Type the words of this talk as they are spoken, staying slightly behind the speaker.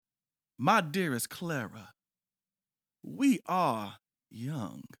My dearest Clara, we are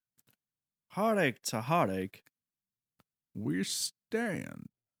young. Heartache to heartache. We stand.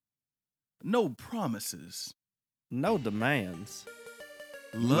 No promises. No demands.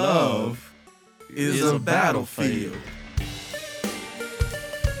 Love is a battlefield.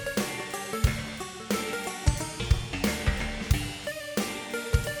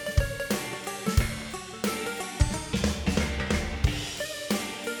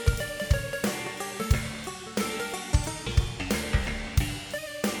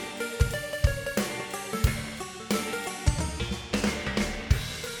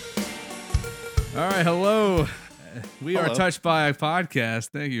 All right, hello. We are Hello. Touched by a Podcast.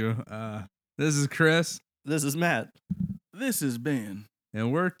 Thank you. This is Chris, This is Matt. This is Ben.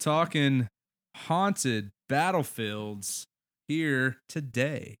 and we're talking haunted battlefields here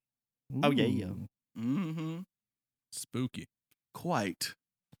today. Oh, yeah. Ooh, Mm-hmm. Spooky. Quite.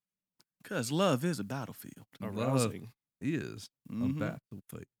 Because love is a battlefield. Arousing. Is a Mhm.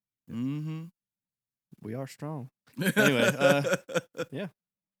 battlefield. Mm-hmm. We are strong. Anyway,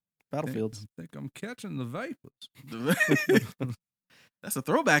 Battlefields. I think I'm catching the vapors. That's a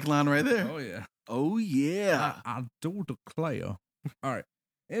throwback line right there. Oh yeah. Oh, yeah. I do declare. All right.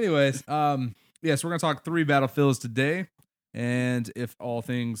 Anyways, yes, we're gonna talk 3 battlefields today, and if all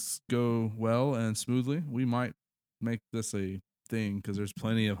things go well and smoothly, we might make this a thing because there's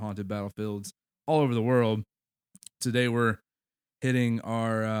plenty of haunted battlefields all over the world. Today we're hitting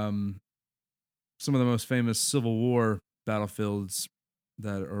our some of the most famous Civil War battlefields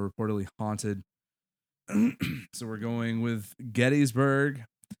that are reportedly haunted. So we're going with Gettysburg,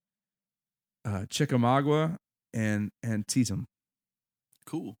 Chickamauga, and Antietam.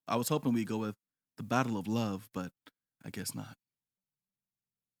 Cool. I was hoping we'd go with the Battle of Love, but I guess not.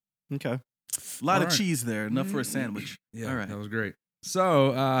 Okay. A lot All of right. cheese there, enough for a sandwich. Yeah, All right. that was great.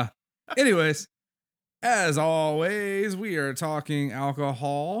 So, anyways, as always, we are talking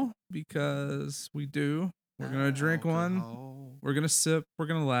alcohol because we do. We're gonna drink one. Alcohol. We're gonna sip. We're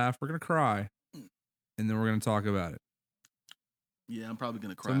gonna laugh. We're gonna cry, and then we're gonna talk about it. Yeah, I'm probably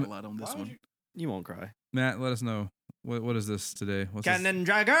going to cry So, a lot on this one. You won't cry. Matt, let us know what is this today? What's this? Cannon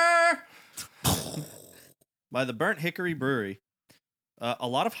Dragger! By the Burnt Hickory Brewery. A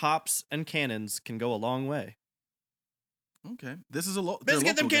lot of hops and cannons can go a long way. Okay. This is a Let's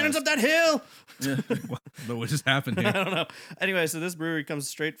get them cannons up there. that hill! But what just happened I here? don't know. Anyway, so this brewery comes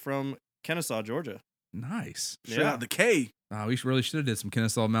straight from Kennesaw, Georgia. Nice. Shout out the K. We really should have did some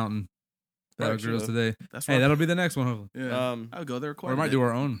Kennesaw Mountain battle Probably grills should've. today. That's Hey, right. that'll be the next one. Hopefully. Yeah. Um, I'll go there quite Or a we might bit. do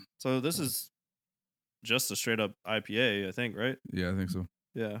our own. So this is just a straight up IPA, I think, right? Yeah, I think so.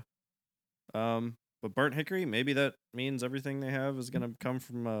 Yeah. But burnt hickory, maybe that means everything they have is gonna come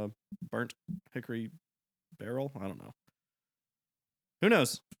from a burnt hickory barrel. I don't know. Who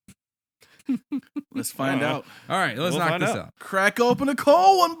knows? Let's find out. All right, let's We'll knock find this out. out. Crack open a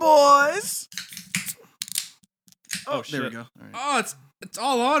cold one, boys. Oh, there we shit. go. All right. Oh, it's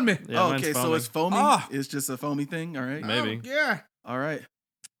all on me. Yeah, Oh, mine's okay, so foaming. it's foamy. Ah. It's just a foamy thing. All right. Maybe. Oh, yeah. All right.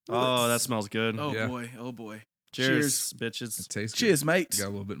 Oh, that smells good. Oh Yeah. boy. Oh boy. Cheers, It bitches. tastes Cheers, good. mates. Got a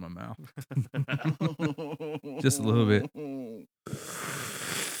little bit in my mouth. Just a little bit.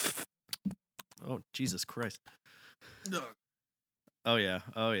 Oh, Jesus Christ. Oh yeah.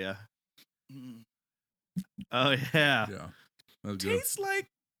 Oh yeah. Mm. Oh yeah. Yeah. That was good. Tastes like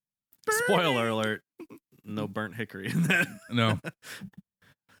Spoiler alert. No burnt hickory in that. No.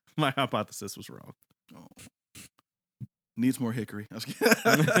 My hypothesis was wrong. Oh. Needs more hickory. I was kidding.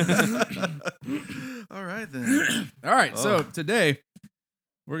 All right then. All right, so Oh. today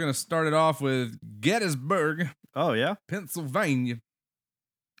we're going to start it off with Gettysburg, Oh yeah. Pennsylvania.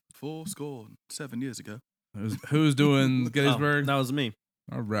 Full score 7 years ago. Who's doing Oh, Gettysburg? that was me.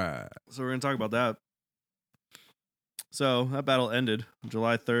 All right. So we're gonna talk about that. So that battle ended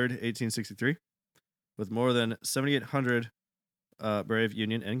July 3rd, 1863, with more than 7,800 brave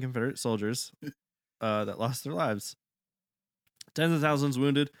Union and Confederate soldiers that lost their lives. Tens of thousands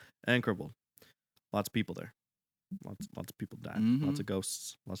wounded and crippled. Lots of people there. Lots of people died. Lots of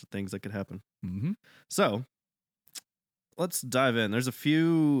ghosts. Lots of things that could happen. Mm-hmm. So let's dive in. There's a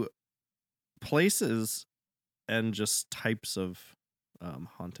few places and just types of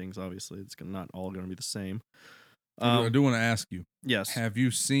hauntings. Obviously, it's not all going to be the same. I do want to ask you, Yes. have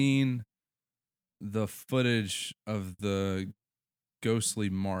you seen the footage of the ghostly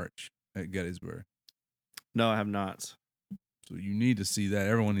march at Gettysburg? No, I have not. So you need to see that.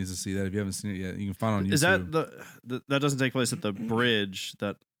 Everyone needs to see that. If you haven't seen it yet, you can find it on YouTube. Is that that doesn't take place at the bridge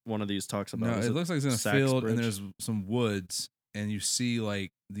that one of these talks about? No, Is it looks like it's in a Sachs field Bridge? and there's some woods, and you see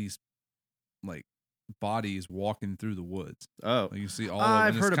like these like bodies walking through the woods. Oh, Like you see all.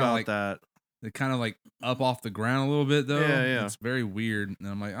 I've of heard about like, that. They're kind of like up off the ground a little bit though. Yeah, yeah. It's very weird. And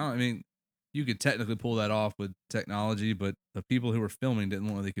I'm like, I mean, you could technically pull that off with technology, but the people who were filming didn't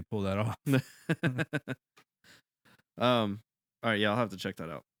know they could pull that off. All right, yeah, I'll have to check that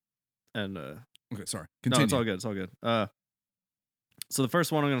out. And Okay, sorry. no, Continue. it's all good. It's all good. So the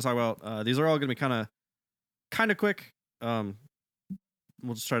first one I'm going to talk about, these are all going to be kind of quick.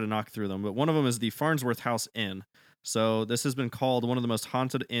 We'll just try to knock through them. But one of them is the Farnsworth House Inn. So this has been called one of the most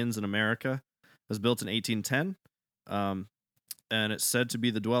haunted inns in America. It was built in 1810, and it's said to be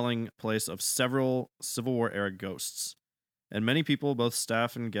the dwelling place of several Civil War era ghosts. And many people, both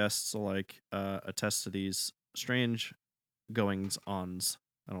staff and guests alike, attest to these strange goings-ons.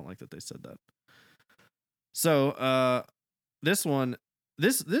 I don't like that they said that. So this one,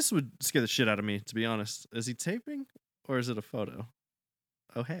 this would scare the shit out of me, to be honest. Is he taping or is it a photo?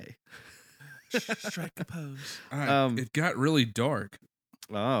 Oh, hey. Strike a pose. All right, it got really dark.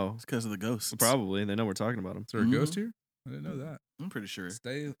 Oh, It's because of the ghosts. probably. They know we're talking about him. Is there a ghost here? I didn't know that. I'm pretty sure.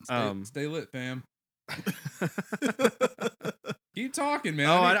 Stay lit, fam. Oh, Keep talking, man.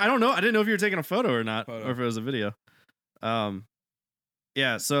 I don't know. I didn't know if you were taking a photo or not, Photo. or if it was a video.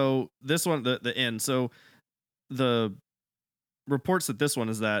 Yeah. So this one, the inn. So the reports that this one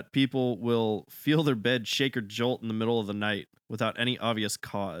is that people will feel their bed shake or jolt in the middle of the night without any obvious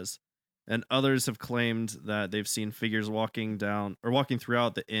cause. And others have claimed that they've seen figures walking throughout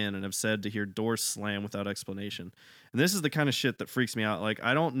the inn and have said to hear doors slam without explanation. And this is the kind of shit that freaks me out. Like,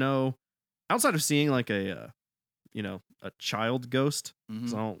 I don't know, outside of seeing like a child ghost,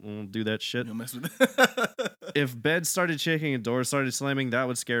 so I won't do that shit. You'll mess with it. If beds started shaking and doors started slamming, that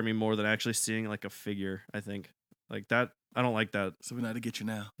would scare me more than actually seeing like a figure, I think. Like that, I don't like that. So we know how to get you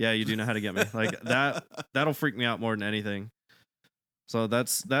now. Yeah, you do know how to get me. Like that'll freak me out more than anything. So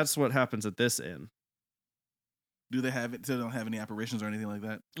that's what happens at this inn. Do they have it? So they don't have any apparitions or anything like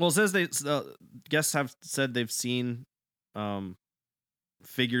that? Well, it says guests have said they've seen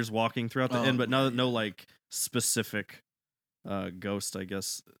figures walking throughout the inn, but no like specific ghost, I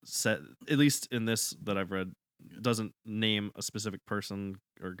guess, set, at least in this that I've read, doesn't name a specific person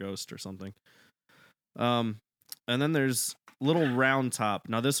or ghost or something. And then there's Little Round Top.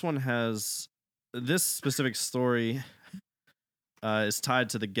 Now this one has this specific story is tied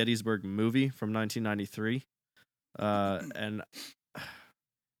to the Gettysburg movie from 1993. And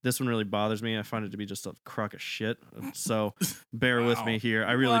this one really bothers me. I find it to be just a crock of shit. So bear with me here.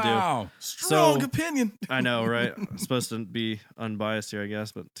 I really do. Strong opinion. I know, right? I'm supposed to be unbiased here, I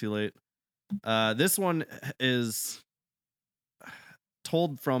guess, but too late. This one is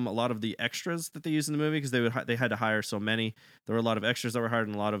told from a lot of the extras that they used in the movie, because they had to hire so many. There were a lot of extras that were hired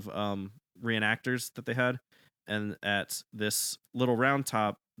and a lot of reenactors that they had. And at this Little Round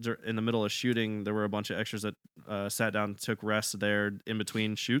Top, in the middle of shooting, there were a bunch of extras that sat down, took rest there in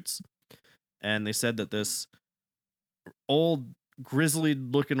between shoots. And they said that this old,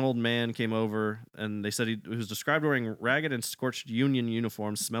 grizzly-looking old man came over, and they said he was described wearing ragged and scorched Union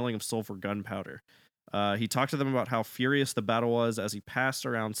uniforms, smelling of sulfur gunpowder. He talked to them about how furious the battle was as he passed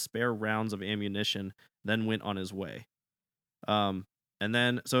around spare rounds of ammunition, then went on his way. And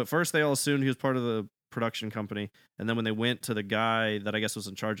then, so at first they all assumed he was part of the production company, and then when they went to the guy that I guess was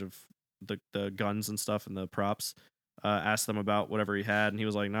in charge of the guns and stuff and the props, asked them about whatever he had, and he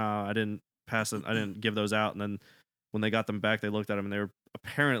was like, "Nah, I didn't pass it. I didn't give those out." And then when they got them back, they looked at them, and they were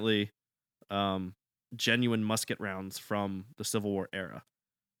apparently genuine musket rounds from the Civil War era.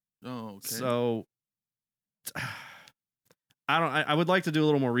 Oh, okay. So I would like to do a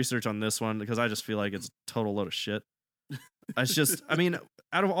little more research on this one, because I just feel like it's a total load of shit. It's just, I mean,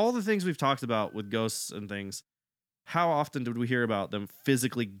 out of all the things we've talked about with ghosts and things, how often did we hear about them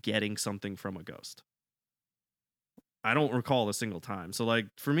physically getting something from a ghost? I don't recall a single time. So, like,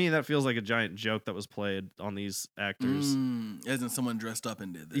 for me, that feels like a giant joke that was played on these actors. As in someone dressed up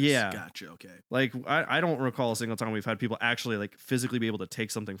and did this. Yeah. Gotcha. Okay. Like, I don't recall a single time we've had people actually, like, physically be able to take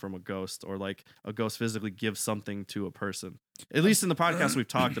something from a ghost, or, like, a ghost physically give something to a person. At least in the podcast we've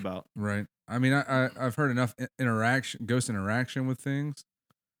talked about. Right. I mean, I've heard enough ghost interaction with things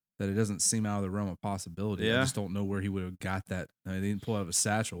that it doesn't seem out of the realm of possibility. Yeah. I just don't know where he would have got that. I mean, he didn't pull out of a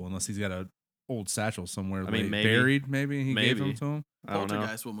satchel unless he's got a old satchel somewhere. I mean, maybe. Buried. Maybe he gave them to him. I don't know.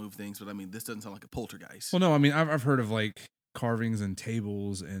 Poltergeist will move things, but I mean, this doesn't sound like a poltergeist. Well, no, I mean, I've heard of like carvings and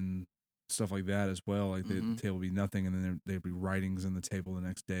tables and stuff like that as well. Like the table would be nothing, and then there'd be writings in the table the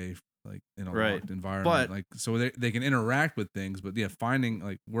next day, like in a locked environment. But, like, so they can interact with things, but yeah, finding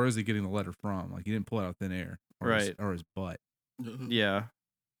like where is he getting the letter from? Like he didn't pull it out of thin air, or his butt. Yeah,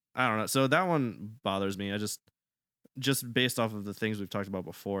 I don't know. So that one bothers me. just based off of the things we've talked about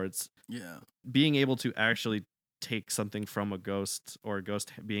before, it's Yeah. being able to actually take something from a ghost, or a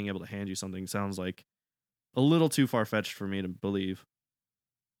ghost being able to hand you something, sounds like a little too far-fetched for me to believe.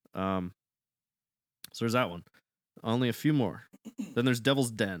 So there's that one. Only a few more. Then there's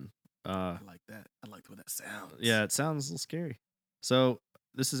Devil's Den. I like that. I like the way that sounds. Yeah, it sounds a little scary. So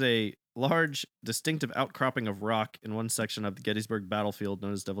this is a large, distinctive outcropping of rock in one section of the Gettysburg battlefield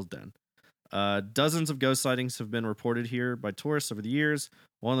known as Devil's Den. Dozens of ghost sightings have been reported here by tourists over the years.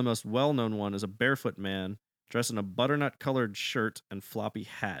 One of the most well-known one is a barefoot man dressed in a butternut-colored shirt and floppy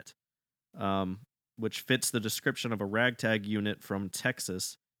hat, which fits the description of a ragtag unit from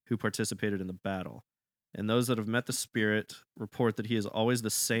Texas who participated in the battle. And those that have met the spirit report that he is always the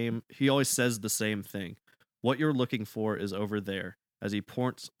same. He always says the same thing. What you're looking for is over there. As he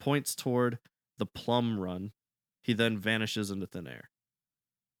points toward the Plum Run, he then vanishes into thin air.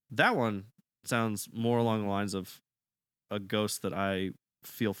 That one sounds more along the lines of a ghost that I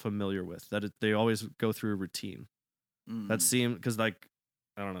feel familiar with. They always go through a routine. That seemed, because like,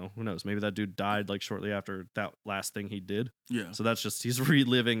 I don't know, who knows? Maybe that dude died like shortly after that last thing he did. Yeah. So that's just, he's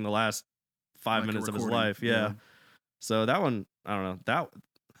reliving the last 5 Like a minutes of his recording, life. Yeah. So that one, I don't know.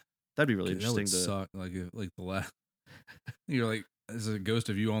 That'd be really Dude, that interesting would to suck. Like the last, you're like, there's a ghost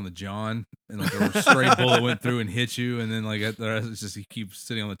of you on the John, and like a stray bullet went through and hit you, and then like the rest, it's just you keep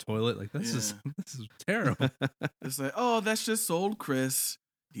sitting on the toilet. Like this is terrible. It's like, oh, that's just old Chris.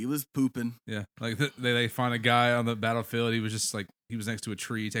 He was pooping. Yeah, like they find a guy on the battlefield. He was just like he was next to a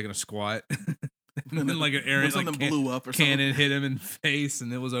tree taking a squat, and then like an arrow something blew up or cannon something. hit him in the face,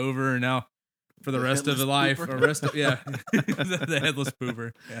 and it was over. And now for the The rest of the headless life, pooper. or rest of the headless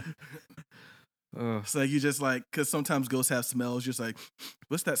pooper. Yeah. So you just like, because sometimes ghosts have smells. Just like,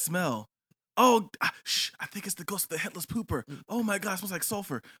 what's that smell? Oh, shh! I think it's the ghost of the headless pooper. Oh my God, it smells like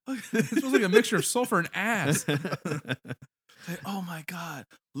sulfur. It smells like a mixture of sulfur and ass. Like, oh my God!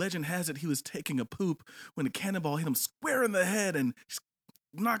 Legend has it he was taking a poop when a cannonball hit him square in the head and just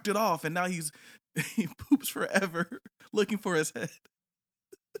knocked it off, and now he poops forever looking for his head.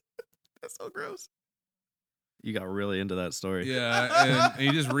 That's so gross. You got really into that story. Yeah, and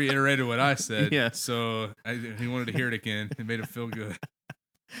he just reiterated what I said. Yeah. So he wanted to hear it again. It made him feel good.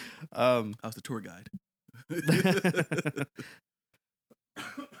 I was the tour guide.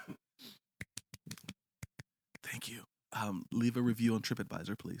 Thank you. Leave a review on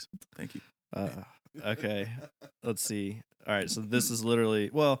TripAdvisor, please. Thank you. Okay. Let's see. All right. So this is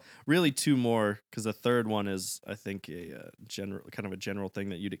really two more, because the third one is, I think, a general thing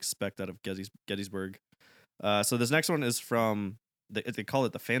that you'd expect out of Gettysburg. So this next one is from they call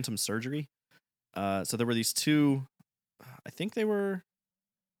it the Phantom Surgery. So there were these two. I think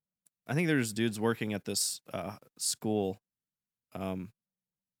there's dudes working at this school.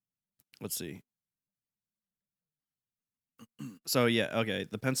 Let's see. So yeah, okay.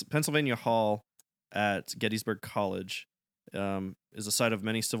 The Pennsylvania Hall at Gettysburg College is a site of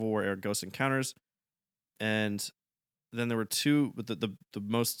many Civil War era ghost encounters, and then there were two. But the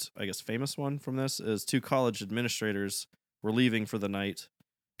most, I guess, famous one from this is two college administrators were leaving for the night,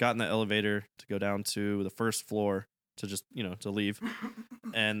 got in the elevator to go down to the first floor to just to leave,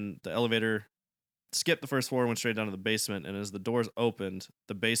 and the elevator skipped the first floor and went straight down to the basement. And as the doors opened,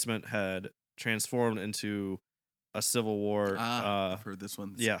 the basement had transformed into a Civil War I've heard this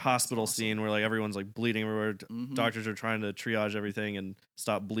one. hospital Awesome. scene where like everyone's like bleeding everywhere. Mhm. Doctors are trying to triage everything and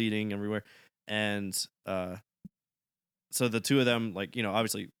stop bleeding everywhere. And so the two of them, like,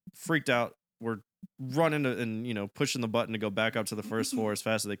 obviously freaked out, were running and pushing the button to go back up to the first floor as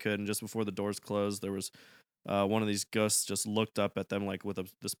fast as they could. And just before the doors closed, there was one of these ghosts just looked up at them like with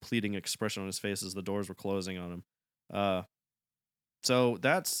this pleading expression on his face as the doors were closing on him. So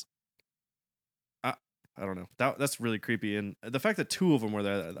that's, I don't know. That's really creepy, and the fact that two of them were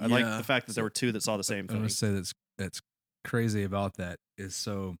there, I like the fact that there were two that saw the same I'm thing. gonna say that's crazy about that is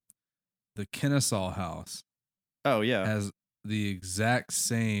so the Kennesaw House Oh yeah. has the exact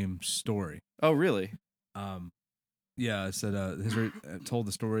same story. Oh really? Yeah, it said history told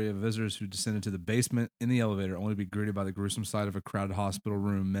the story of visitors who descended to the basement in the elevator only to be greeted by the gruesome sight of a crowded hospital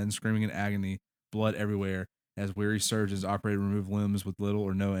room, men screaming in agony, blood everywhere, as weary surgeons operated to remove limbs with little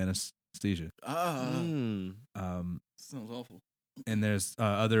or no anesthesia. Sounds awful. And there's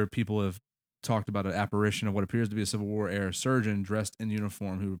other people have talked about an apparition of what appears to be a Civil War era surgeon dressed in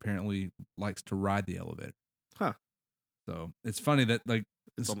uniform who apparently likes to ride the elevator. Huh. So it's funny that like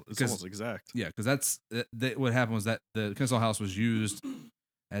It's almost exact. yeah, because that's what happened was that the Kennesaw House was used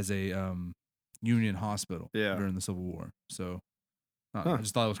as a Union hospital during the Civil War. So I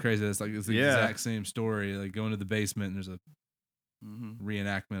just thought it was crazy. It's like it's the exact same story. Like going to the basement and there's a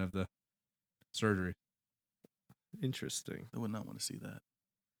reenactment of the surgery. Interesting. I would not want to see that.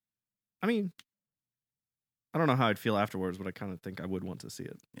 I mean, I don't know how I'd feel afterwards, but I kind of think I would want to see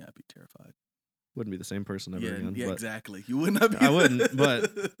it. Yeah, I'd be terrified. Wouldn't be the same person ever Yeah, again. yeah, but exactly. You would not be. I wouldn't,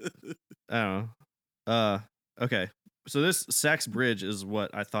 but I don't know. Okay. So this Sachs Bridge is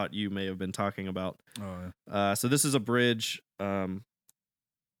what I thought you may have been talking about. Oh, yeah. So this is a bridge. I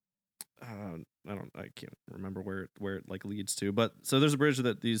can't remember where it like leads to, but so there's a bridge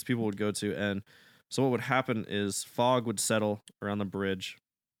that these people would go to, and so what would happen is fog would settle around the bridge,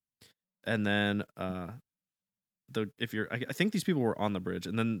 and then I think these people were on the bridge,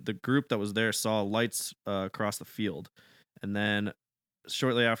 and then the group that was there saw lights across the field, and then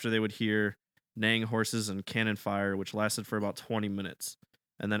shortly after they would hear neighing horses and cannon fire, which lasted for about 20 minutes,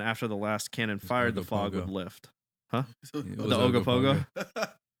 and then after the last cannon fired, the fog would lift. Huh? It The was Ogopogo.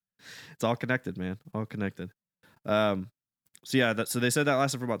 It's all connected, man. All connected. So yeah, so they said that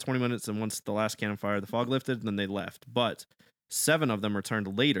lasted for about 20 minutes, and once the last cannon fired, the fog lifted, and then they left. But 7 of them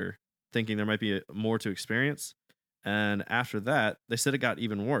returned later, thinking there might be more to experience. And after that, they said it got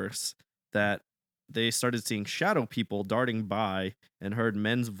even worse, that they started seeing shadow people darting by and heard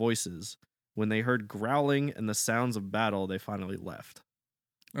men's voices. When they heard growling and the sounds of battle, they finally left.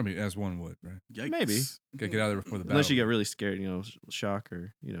 I mean, as one would, right? Yikes. Maybe. Gotta get out of there before the battle. Unless you get really scared, shock,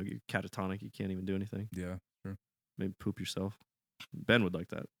 or, you're catatonic, you can't even do anything. Yeah, sure. Maybe poop yourself. Ben would like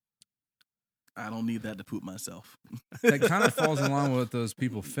that. I don't need that to poop myself. That kind of falls in line with what those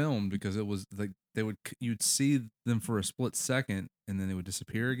people filmed, because it was like you'd see them for a split second and then they would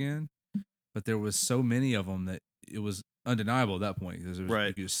disappear again. But there was so many of them that it was undeniable at that point, because Right.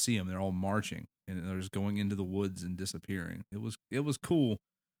 you could see them; they're all marching and they're just going into the woods and disappearing. It was cool,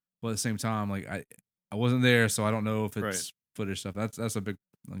 but at the same time, like I wasn't there, so I don't know if it's Right. footage stuff. That's a big,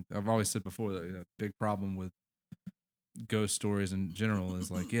 like I've always said before, that a big problem with ghost stories in general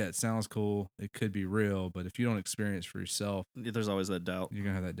is like, yeah, it sounds cool, it could be real, but if you don't experience for yourself, There's always that doubt. you're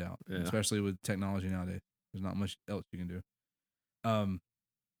gonna have that doubt. Yeah. Especially with technology nowadays. There's not much else you can do.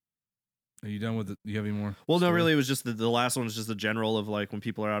 Are you done with it? Do you have any more? Well, no, story? really, it was just the last one was just the general of like when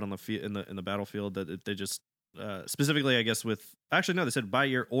people are out on the in the battlefield, that they just specifically, I guess, with actually no, they said by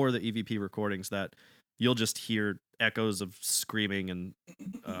ear or the EVP recordings, that you'll just hear echoes of screaming and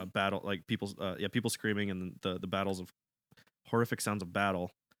battle, like people screaming, and the battles of horrific sounds of battle,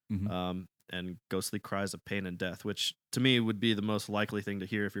 Mhm. and ghostly cries of pain and death, which to me would be the most likely thing to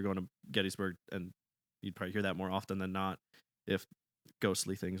hear if you're going to Gettysburg, and you'd probably hear that more often than not if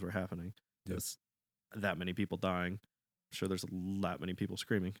ghostly things were happening. Yep. There's that many people dying. I'm sure there's that many people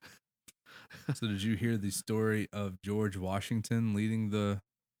screaming. So did you hear the story of George Washington leading the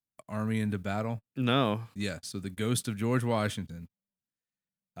army into battle? No. Yeah. So the ghost of George Washington,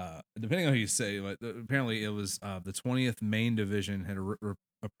 depending on who you say, but apparently it was the 20th Maine Division had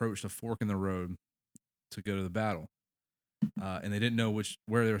approached a fork in the road to go to the battle, and they didn't know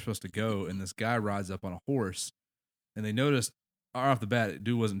where they were supposed to go. And this guy rides up on a horse, and they noticed right off the bat,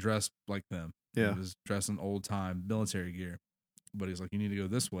 dude wasn't dressed like them. Yeah. He was dressed in old time military gear, but he's like, you need to go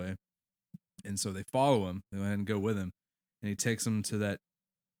this way. And so they follow him. They go ahead and go with him, and he takes them to that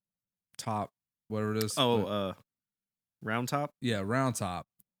top, whatever it is. Round Top. Yeah, Round Top.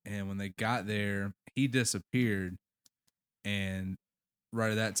 And when they got there, he disappeared. And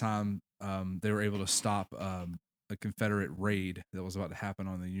right at that time, they were able to stop a Confederate raid that was about to happen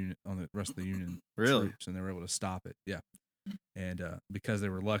on the rest of the Union Really? troops, and they were able to stop it. Yeah, and because they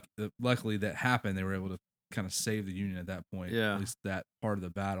were luckily that happened, they were able to kind of save the Union at that point. Yeah. At least that part of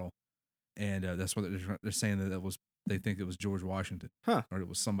the battle, and that's what they're saying, that they think it was George Washington. Huh. Or it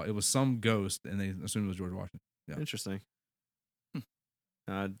was somebody. It was some ghost, and they assumed it was George Washington. Yeah. Interesting.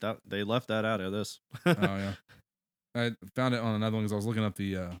 They left that out of this. Oh yeah, I found it on another one because I was looking up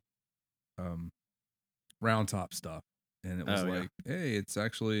the Round Top stuff, and it was Oh, yeah. like, hey, it's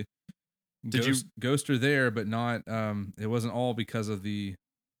actually Did ghosts are there, but not. It wasn't all because of the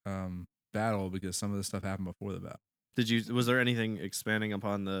battle, because some of the stuff happened before the battle. Was there anything expanding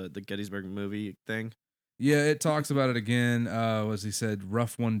upon the Gettysburg movie thing? Yeah, it talks about it again. Was he said,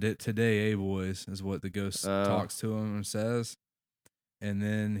 "Rough one today, eh, boys?" is what the ghost talks to him and says, and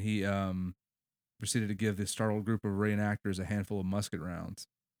then he proceeded to give the startled group of reenactors a handful of musket rounds,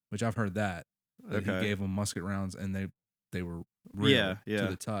 which I've heard that he gave them musket rounds, and they were real to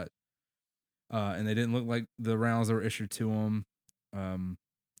the touch, and they didn't look like the rounds that were issued to them.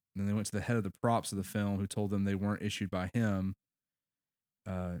 Then they went to the head of the props of the film, who told them they weren't issued by him.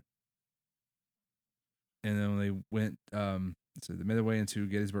 And then when they went, so they made their way into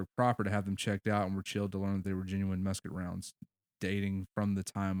Gettysburg proper to have them checked out, and were chilled to learn that they were genuine musket rounds, dating from the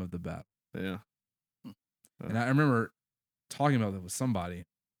time of the battle. Yeah. And I remember talking about that with somebody,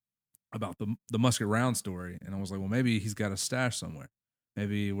 about the musket round story, and I was like, well, maybe he's got a stash somewhere,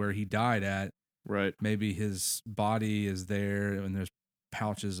 maybe where he died at, Right. maybe his body is there, and there's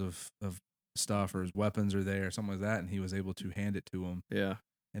pouches of stuff, or his weapons are there, something like that, and he was able to hand it to him, Yeah.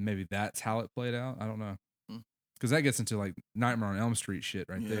 and maybe that's how it played out. I don't know. Hmm. Because that gets into like Nightmare on Elm Street shit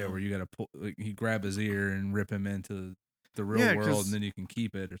right Yeah. there, where you got to pull, like, he grab his ear and rip him into the real Yeah, world, 'cause- and then you can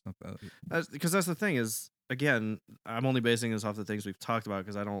keep it or something. Because that's the thing is, again, I'm only basing this off the things we've talked about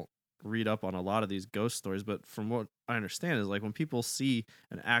because I don't read up on a lot of these ghost stories. But from what I understand is like when people see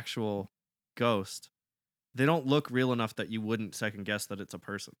an actual ghost, they don't look real enough that you wouldn't second guess that it's a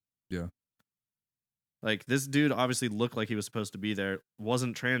person. Yeah. Like this dude obviously looked like he was supposed to be there,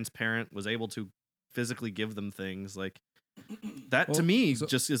 wasn't transparent, was able to physically give them things. Like that to Well, me so-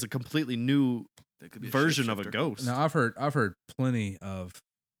 just is a completely new That could be a version of a shapeshifter. ghost. Now I've heard plenty of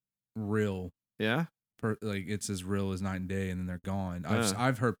real, Yeah. like it's as real as night and day, and then they're gone. Yeah.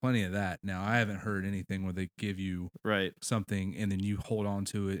 I've heard plenty of that. Now I haven't heard anything where they give you Right. something and then you hold on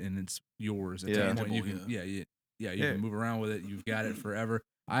to it and it's yours. At Yeah. some point you Tangible, can, you Yeah. can move around with it. You've got it forever.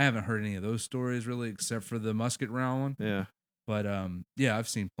 I haven't heard any of those stories really, except for the musket round one. Yeah. But yeah, I've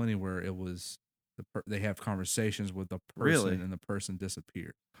seen plenty where it was they have conversations with the person Really? and the person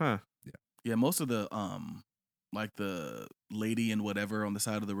disappeared. Huh. Yeah, most of the like the lady and whatever on the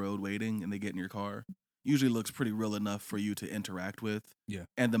side of the road waiting, and they get in your car, usually looks pretty real enough for you to interact with. Yeah.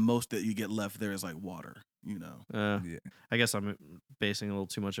 And the most that you get left there is like water, you know. Yeah. I guess I'm basing a little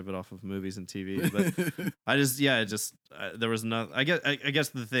too much of it off of movies and TV, but I just there was not. I guess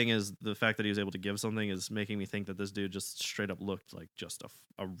the thing is the fact that he was able to give something is making me think that this dude just straight up looked like just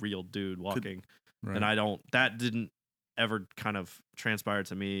a real dude walking, Right. and that didn't ever kind of transpire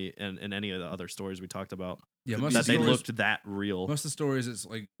to me in any of the other stories we talked about Yeah, Could most be that of the they stories, looked that real. most of the stories, it's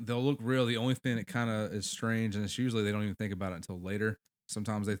like they'll look real. The only thing that kind of is strange, and it's usually they don't even think about it until later.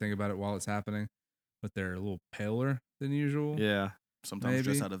 Sometimes they think about it while it's happening, but they're a little paler than usual, Yeah. Sometimes just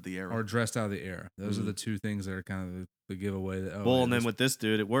maybe, out of the era. or dressed out of the era. Those are Mhm. the two things that are kind of the giveaway. That Well, yeah, and then this- with this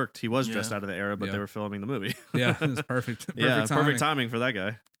dude, it worked. He was dressed Yeah. out of the era, but Yeah. they were filming the movie. yeah, it's perfect. Yeah, timing. perfect timing for that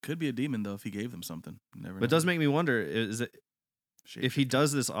guy. Could be a demon though if he gave them something. Never But it know. does make me wonder: is it if he Shapeshifter.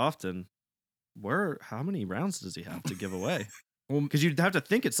 does this often, how many rounds does he have to give away? Well, Because you'd have to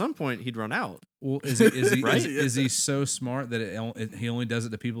think at some point he'd run out. well, is he Right? is he so smart that he only does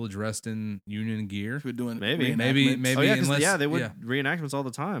it to people dressed in Union gear? If we're doing Maybe. Maybe- reenactments. maybe- Oh yeah, 'cause unless- they would yeah. reenactments all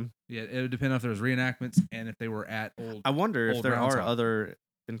the time. Yeah, it would depend on if there was reenactments and if they were at old. I wonder if Old there Round are Top. other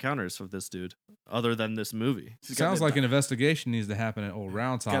encounters of this dude other than this movie. He's got Sounds the like an di- investigation needs to happen at Old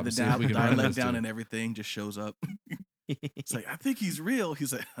Round Top. got the to see if we can run dialect this down dude. and everything. Just shows up. It's like I think he's real.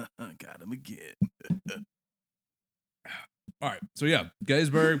 He's like, got him again. All right, so yeah,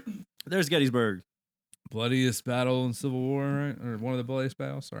 Gettysburg, There's Gettysburg. bloodiest battle in Civil War, right? Or one of the bloodiest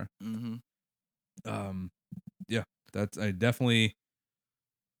battles. Sorry. Mm-hmm. Yeah, that's definitely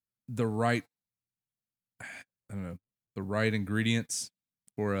the right. I don't know, the right ingredients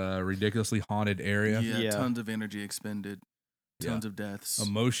for a ridiculously haunted area. Yeah, Yeah. tons of energy expended, Yeah. tons of deaths.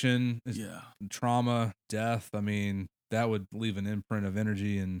 Emotion, Yeah, trauma, death. I mean, that would leave an imprint of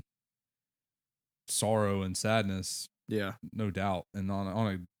energy and sorrow and sadness, Yeah. no doubt, and on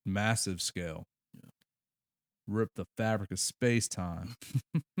a massive scale. Yeah. Rip the fabric of space time.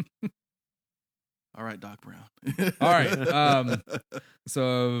 all right, Doc Brown. All right,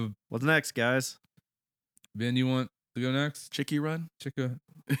 so What's next, guys? Ben, you want to go next? Chicky Run. Chica.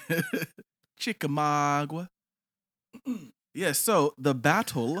 Chickamauga. Yeah, so the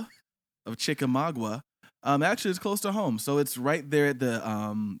Battle of Chickamauga actually is close to home. So it's right there at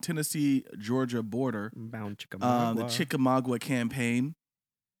the Tennessee-Georgia border. Bound The Chickamauga. Chickamauga campaign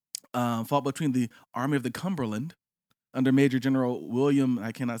fought between the Army of the Cumberland under Major General William,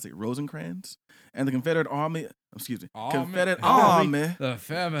 I cannot say, Rosencrantz, and the Confederate Army, Confederate Army The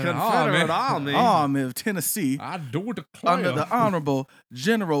feminine Confederate Army. Army of Tennessee I do declare. under the Honorable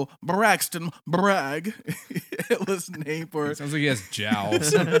General Braxton Bragg. It was named for Sounds like he has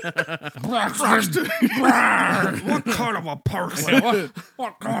jowls. Braxton Bragg. What kind of a person?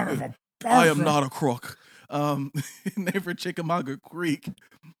 What kind of a I am not a crook. Named for Chickamauga Creek,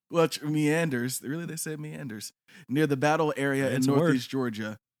 which meanders. Really, they said meanders near the battle area in It's a word. northeast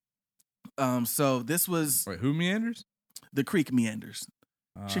Georgia. So this was Wait, who meanders? the creek meanders.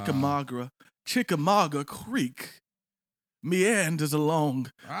 Ah. Chickamauga Creek meanders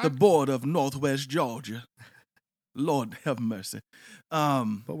along Ah, the border of northwest Georgia. Lord have mercy.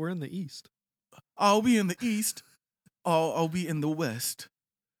 But we're in the east. Are we in the east or are we in the west?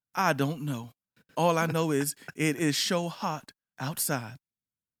 I don't know. All I know is it is so hot outside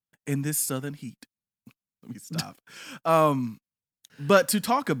in this southern heat. Let me stop. But to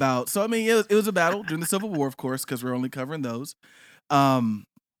talk about, so I mean, it was a battle during the Civil War, of course, because we're only covering those.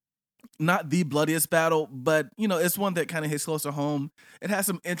 Not the bloodiest battle, but it's one that kind of hits close to home. It has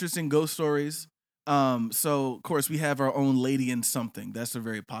some interesting ghost stories. So of course we have our own Lady in Something. That's a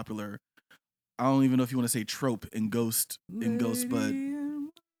very popular. I don't even know if you want to say trope in Ghost,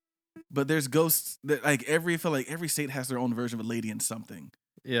 but there's ghosts that I feel like every state has their own version of a Lady in Something.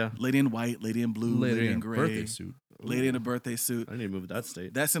 Yeah. Lady in white, lady in blue, lady in gray, birthday suit. lady in a birthday suit. I need to move to that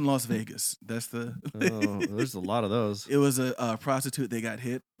state. That's in Las Vegas. That's the. Oh, there's a lot of those. It was a prostitute that got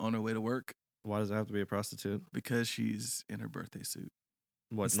hit on her way to work Why does it have to be a prostitute? because she's in her birthday suit.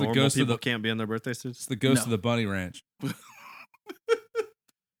 What, It's the normal ghost of people the- can't be in their birthday It's suits? the ghost No. of the bunny ranch.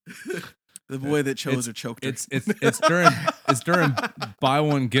 The boy that chose her choked her. It's during buy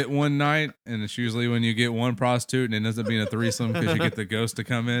one get one night, and it's usually when you get one prostitute and it ends up being a threesome because you get the ghost to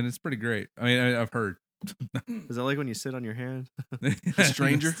come in. It's pretty great. I mean, I've heard. Is that like when you sit on your hand?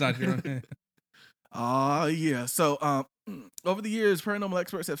 stranger? It's not your own- Yeah. So, over the years, paranormal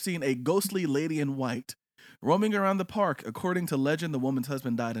experts have seen a ghostly lady in white roaming around the park. According to legend, the woman's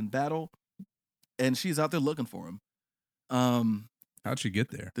husband died in battle, and she's out there looking for him. How'd she get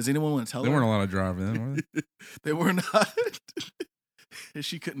there? Does anyone want to tell There her? weren't a lot of driver then, were they? They were not.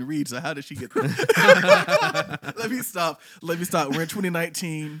 She couldn't read, so how did she get there? Let me stop. We're in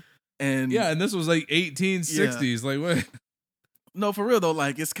 2019, and Yeah, and this was like 1860s. Like what? no, for real though.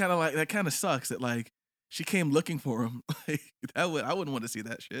 Like it's kind of like that. Kind of sucks that like she came looking for him. Like I wouldn't want to see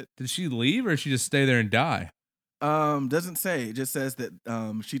that shit. Did she leave or did she just stay there and die? Doesn't say. It just says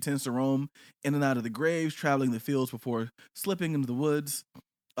that she tends to roam in and out of the graves, traveling the fields before slipping into the woods.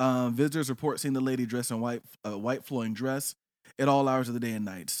 Visitors report seeing the lady dressed in white flowing dress at all hours of the day and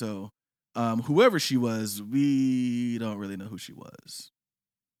night. So, whoever she was, we don't really know who she was.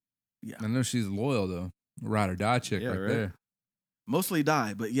 Yeah, I know she's loyal though. Ride or die chick Yeah, right right. there. mostly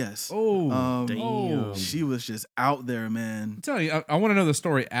die, but yes. Oh, damn. She was just out there, I'm man. telling you, I want to know the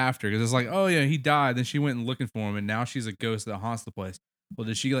story after because it's like, oh yeah, he died. Then she went and looking for him, and now she's a ghost that haunts the place. Well,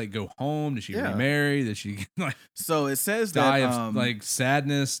 did she like go home? Did she Yeah. remarry? Did she like So it says die that of like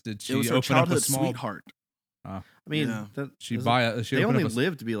sadness? Did she it was her open up a childhood small? sweetheart. I mean, Yeah. She isn't- buy a. She They opened only up a,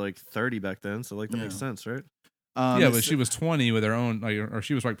 lived to be like 30 back then, so like that makes Yeah. sense, right? yeah, It's- but she was 20 with her own, like, or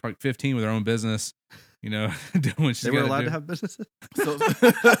she was like 15 with her own business. You know, doing what she's They were gotta allowed do. to have businesses. So,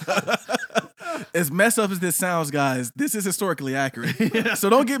 as messed up as this sounds, guys, this is historically accurate. So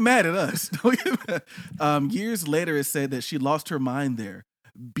don't get mad at us. Don't get mad. Years later, it said that she lost her mind there,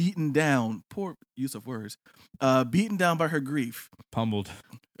 beaten down. Poor use of words. Beaten down by her grief. Pummeled.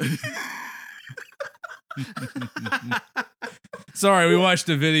 Sorry, we watched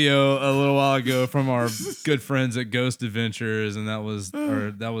a video a little while ago from our good friends at Ghost Adventures, and that was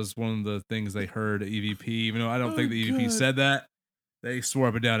one of the things they heard at EVP. Even though I don't think the EVP God. said that, they swore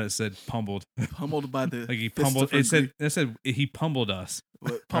up and down it said pummeled. Pummeled by the Like he fist of pummeled. her It said he pummeled us.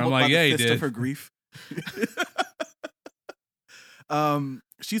 grief. Pummeled like, by yeah, he the fist did. of her grief.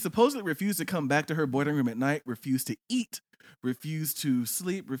 She supposedly refused to come back to her boarding room at night, refused to eat, refused to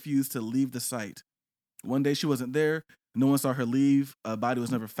sleep, refused to leave the site. One day she wasn't there. No one saw her leave. A body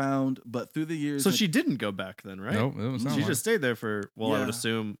was never found. But through the years, So she didn't go back then, right? Nope, it was not She like- just stayed there for, I would Yeah.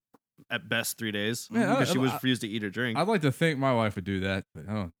 assume, at best 3 days. Man, Because she I- refused to eat or drink. I'd like to think my wife would do that, but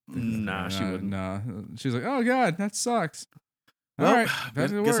I don't. Nah, she wouldn't. Nah, she's like, oh god, that sucks. All well, right, guess, back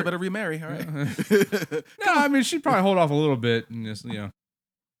to the guess I work. better remarry. All right. No, I mean she'd probably hold off a little bit and just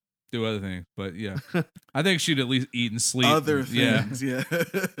do other things. But yeah, I think she'd at least eat and sleep. Other Yeah. things, yeah.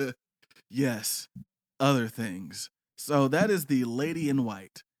 Yes, other things. So that is the Lady in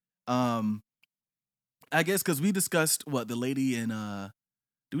White. I guess because we discussed the lady in.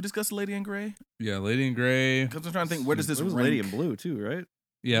 Do we discuss the Lady in Gray? Yeah, Lady in Gray. Because I'm trying to think, where does this There was rank? Lady in Blue, too, right?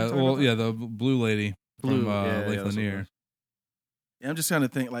 Yeah, talking well, about? yeah, the blue lady Blue, from yeah, Lake that's what it Lanier. was. Yeah, I'm just trying to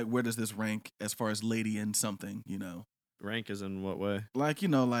think, like, where does this rank as far as Lady in something? Rank is in what way? Like,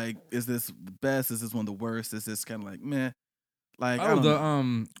 like, is this the best? Is this one of the worst? Is this kind of like meh? Like, I Oh, don't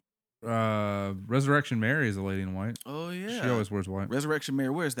the know. Resurrection Mary is a lady in white. Oh yeah, She always wears white. Resurrection Mary.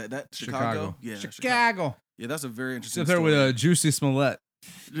 Where is that? That Chicago? Yeah, Chicago. Yeah, that's a very She's interesting. up there with Juicy Smollett.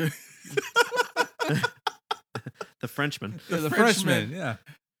 The Frenchman. Yeah, the Frenchman. Frenchman. Yeah.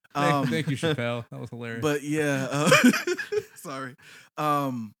 Um, Thank you, Chappelle. That was hilarious. But yeah, sorry.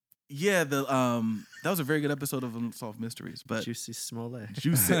 Yeah, that was a very good episode of Unsolved Mysteries. But Juicy Smollett.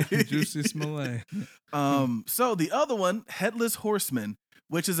 juicy. Juicy Smollett. So the other one, Headless Horseman,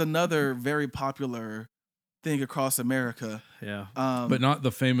 which is another very popular thing across America. Yeah. But not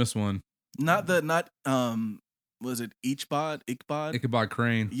the famous one. not was it Ichabod? Ichabod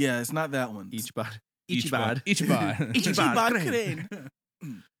Crane. Yeah, it's not that one. Each body. Ichiban. Ichiban. Ichiban Crane.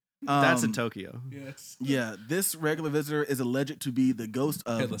 That's in Um, Tokyo. Yes. Yeah, this regular visitor is alleged to be the ghost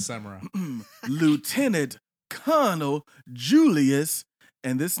of Headless Samurai. Lieutenant Colonel Julius,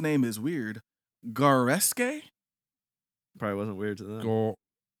 and this name is weird, Gareske? Probably wasn't weird to them. Go.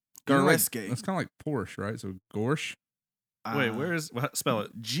 You know, like, Gareske. that's kind of like Porsche, right? So Gorsh. Wait, where is spell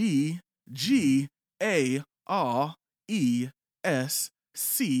it? Garesche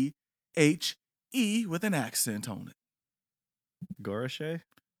with an accent on it. Gorashe?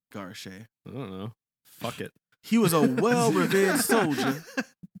 Garesche. I don't know. Fuck it. He was a well-revered soldier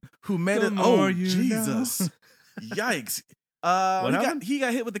who made The it. more Oh, you Jesus. Yikes. What he happened? he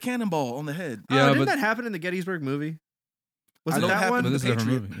got hit with the cannonball on the head. Yeah, Didn't but- that happen in the Gettysburg movie? Was I it know it that happened one? But this is a different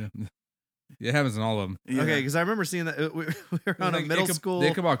Patriot. movie. Yeah. It happens in all of them. Yeah. Okay, because I remember seeing that. We were on a Like, middle Ichabod- school The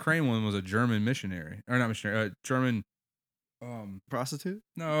Ichabod Crane one was a German missionary, or not missionary, German. prostitute.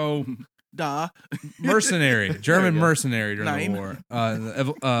 No, Da. mercenary, German go. mercenary during Nine. the war,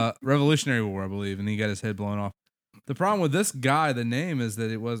 the Revolutionary War, I believe, and he got his head blown off. The problem with this guy, the name is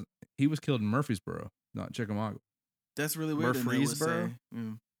that he was killed in Murfreesboro, not Chickamauga. That's really weird. and they would Murfreesboro? say,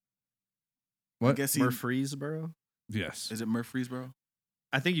 I What? guess he. Murfreesboro. Yes, Is it Murfreesboro?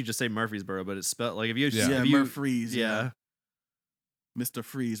 I think you just say Murfreesboro, but it's spelled like if you Yeah. Yeah, if you, Murfrees. yeah. Mr.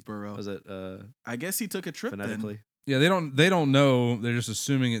 Freesboro. Was it I guess he took a trip then. phonetically? yeah, they don't know. They're just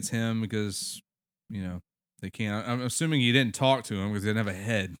assuming it's him because they can't. I'm assuming he didn't talk to him because he didn't have a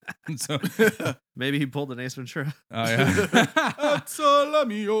head. So, Maybe he pulled an Ace Ventura. oh yeah.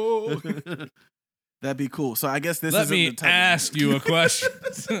 Bartholomew. That'd be cool. So I guess this Let isn't me the type of- ask you a question.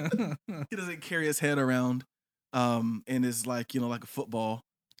 He doesn't carry his head around and is like, like a football.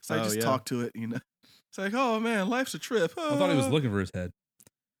 So I Oh, just yeah. talk to it, It's like, oh man, life's a trip. I thought he was Ah. looking for his head.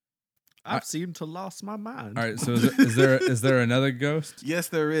 I've seemed to lost my mind. All right, so is there another ghost? Yes,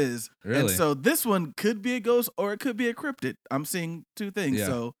 there is. And Really? so this one could be a ghost or it could be a cryptid. I'm seeing two things. Yeah.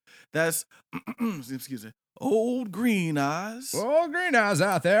 So that's excuse me. Old Green Eyes. Oh, green eyes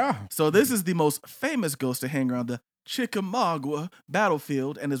out there. So this is the most famous ghost to hang around the Chickamauga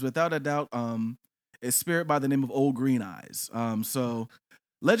battlefield and is without a doubt a spirit by the name of Old Green Eyes. So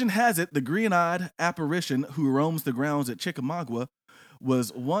legend has it the green-eyed apparition who roams the grounds at Chickamauga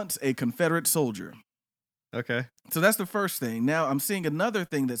was once a Confederate soldier. Okay. So that's the first thing. Now I'm seeing another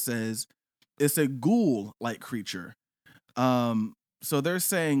thing that says it's a ghoul-like creature. So they're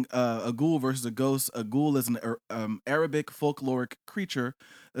saying a ghoul versus a ghost. A ghoul is an Arabic folkloric creature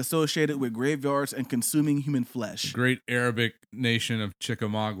associated with graveyards and consuming human flesh. Great Arabic nation of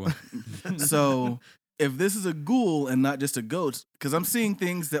Chickamauga. So if this is a ghoul and not just a ghost, because I'm seeing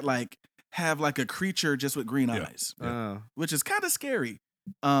things that like have like a creature just with green Yeah. eyes, Oh. which is kind of scary.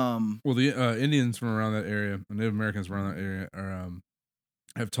 Well, the Indians from around that area, Native Americans from around that area,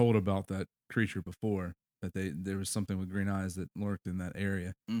 have told about that creature before. That there was something with green eyes that lurked in that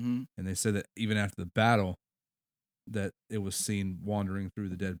area, hmm and they said that even after the battle, that it was seen wandering through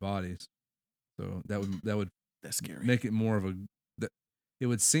the dead bodies. So that would That's scary. make it more of a. That it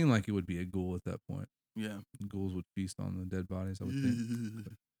would seem like it would be a ghoul at that point. Yeah. Ghouls would feast on the dead bodies. I would think.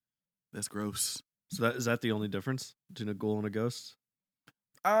 That's gross. So is that the only difference between a ghoul and a ghost?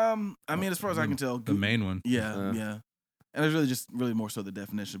 I mean, as far as I can tell, The main one. Yeah, yeah. And it's really just really more so the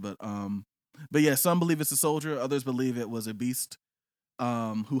definition, but yeah, some believe it's a soldier, others believe it was a beast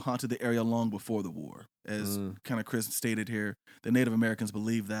who haunted the area long before the war. As kind of Chris stated here, the Native Americans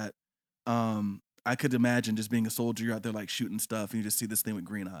believe that. I could imagine just being a soldier, you're out there like shooting stuff, and you just see this thing with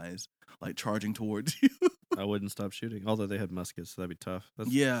green eyes, like charging towards you. I wouldn't stop shooting. Although they had muskets, so that'd be tough.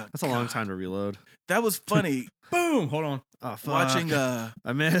 That's Yeah, a long God. time to reload. That was funny. Boom! Hold on. Oh, fuck. watching I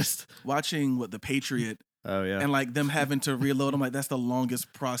missed. watching what the Patriot Oh yeah. and like them having to reload. I'm like, that's the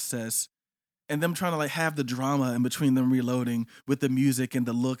longest process. And them trying to like have the drama in between them reloading with the music and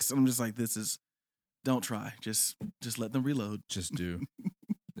the looks. I'm just like, don't try. Just let them reload. Just do.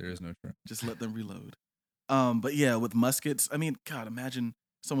 There is no try. Just let them reload. But yeah, with muskets, I mean, God, imagine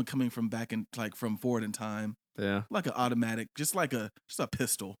someone coming from back in like from forward in time, yeah. like an automatic, just a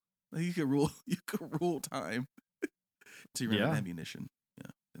pistol. Like, you could rule time to run Yeah. ammunition.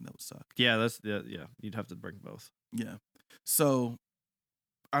 Yeah, and that would suck. Yeah, yeah. You'd have to bring both. Yeah. So,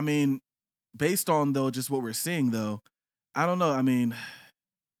 I mean, based on though just what we're seeing though, I don't know. I mean,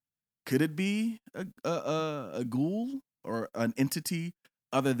 could it be a ghoul or an entity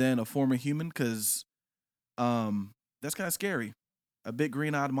other than a former human? Because that's kind of scary. A big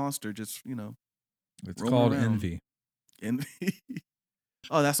green-eyed monster, just It's roaming called around. envy. And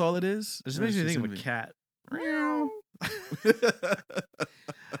oh, that's all it is. It just Or makes it's me think of a envy? cat. Meow.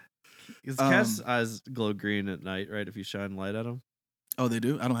 Because cats' eyes glow green at night, right? If you shine light at them. Oh, they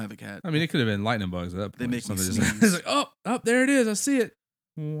do. I don't have a cat. I mean, it could have been lightning bugs at that point. They make me Something sneeze. it's like, oh, there it is. I see it.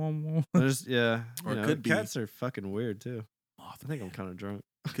 There's yeah. Or you it know, could be- cats are fucking weird too. I think I'm Mothman. kind of drunk.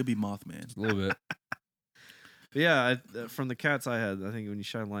 Could be Mothman. A little bit. But yeah, from the cats I had, I think when you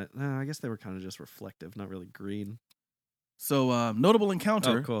shine light, I guess they were kind of just reflective, not really green. So notable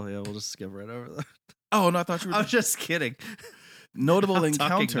encounter. Oh, cool. Yeah, we'll just skip right over that. Oh, no, I thought you were. I'm just kidding. Notable I'm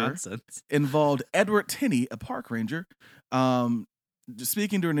talking encounter nonsense. involved Edward Tinney, a park ranger.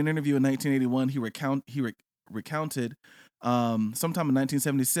 Speaking during an interview in 1981, he recounted sometime in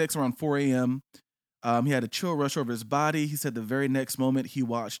 1976 around 4 a.m. He had a chill rush over his body. He said the very next moment he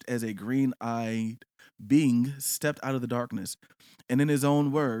watched as a green-eyed being stepped out of the darkness. And in his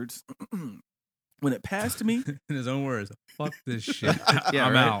own words, when it passed me, In his own words, fuck this shit. Yeah,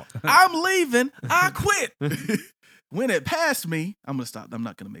 I'm right. out. I'm leaving. I quit. When it passed me, I'm going to stop. I'm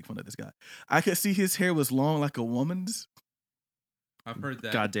not going to make fun of this guy. I could see his hair was long like a woman's. I've heard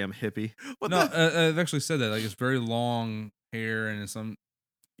that. Goddamn hippie. What No, the? I've actually said that. Like, it's very long hair and it's some.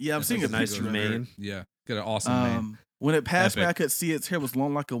 Yeah, I'm it's seeing like a nice picture of mane. it. Yeah, got an awesome mane. When it passed me, Epic. I could see its hair was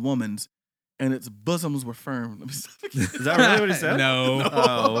long like a woman's, and its bosoms were firm. Let me stop. Is that really what he said? No.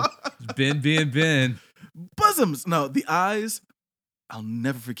 Oh. Ben being Ben. Bosoms. No, the eyes. I'll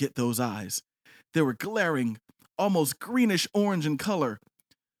never forget those eyes. They were glaring, almost greenish orange in color,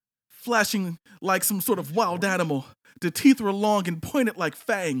 flashing like some sort of wild animal. The teeth were long and pointed like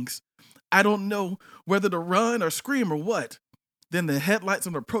fangs. I don't know whether to run or scream or what. Then the headlights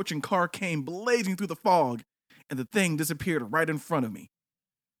of an approaching car came blazing through the fog, and the thing disappeared right in front of me.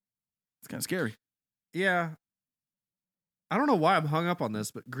 It's kind of scary. Yeah. I don't know why I'm hung up on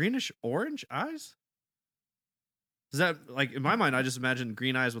this, but greenish orange eyes? Is that like in my mind? I just imagine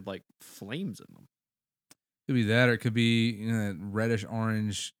green eyes with like flames in them. Could be that, or it could be reddish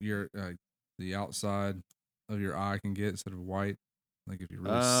orange. The outside of your eye can get instead of white. Like if you're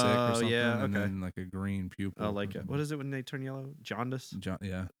really sick or Oh, something, yeah, and okay. then like a green pupil. Oh, like what is it when they turn yellow? Jaundice.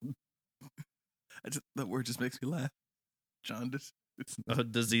 Yeah. That word just makes me laugh. Jaundice.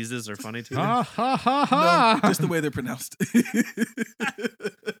 Diseases are funny too. Ha ha ha ha. No, just the way they're pronounced.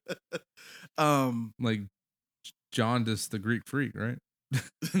 Like jaundice, the Greek freak, right?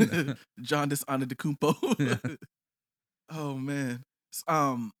 Jaundice Antetokounmpo. Yeah. Oh man.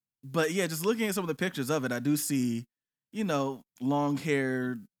 But yeah, just looking at some of the pictures of it, I do see, long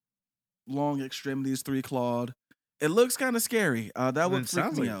haired, long extremities, 3-clawed. It looks kind of scary. That And would it freak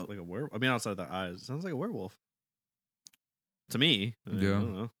sounds me like, out. like a werewolf. I mean, outside the eyes, it sounds like a werewolf. To me. I Yeah.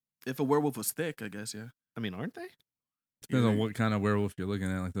 don't know. If a werewolf was thick, I guess, yeah. I mean, aren't they? Depends on You're- what kind of werewolf you're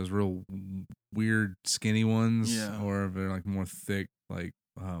looking at, like those real weird skinny ones, Yeah. or if they're like more thick, like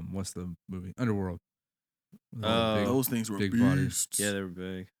what's the movie Underworld? With Oh. all the Those things were big big bodies. beasts. Yeah, they were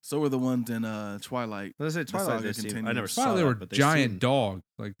big. So were the ones in Twilight. Let's say The Twilight. saga They seem, I continues. never Big, saw they that, were but they giant seem- dogs,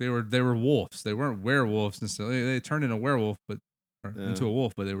 like they were wolves. They weren't werewolves necessarily. They turned into a werewolf, but or Yeah. into a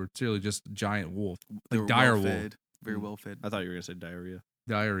wolf, but they were clearly just giant wolf. They Like were dire well wolf. fed, very Mm. well fed. I thought you were gonna say diarrhea.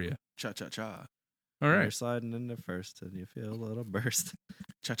 Diarrhea. Cha cha cha. All When You're right. sliding into first, and you feel a little burst.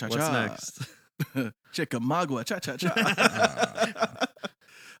 Cha cha What's cha. next? Chickamauga, cha cha cha.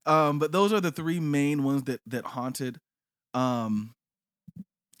 But those are the three main ones that haunted.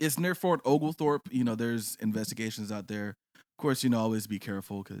 It's near Fort Oglethorpe. There's investigations out there. Of course, always be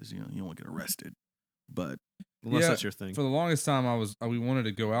careful because you don't want to get arrested. But Unless Yeah, that's your thing. For the longest time, we wanted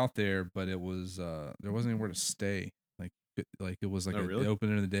to go out there, but it was there wasn't anywhere to stay. Like it was like Oh, really? open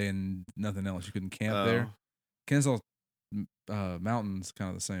in the day and nothing else. You couldn't camp there. Oh. Kennesaw Mountain's kind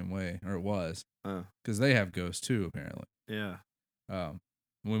of the same way, or it was, Oh. because they have ghosts too, apparently. Yeah.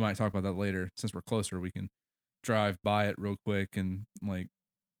 We might talk about that later. Since we're closer, we can drive by it real quick and like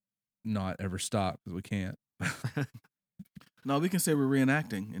not ever stop because we can't. no, we can say we're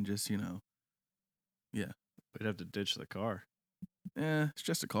reenacting and just We'd have to ditch the car. it's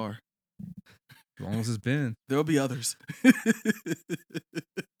just a car. As long as it's been. There'll be others.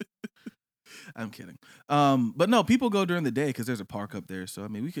 I'm kidding. But no, people go during the day because there's a park up there. So I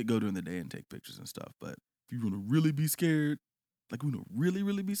mean, we could go during the day and take pictures and stuff. But if you want to really be scared, like we want to really,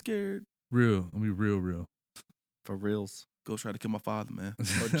 really be scared, Real. I'll be real. For reals. go try to kill my father, man.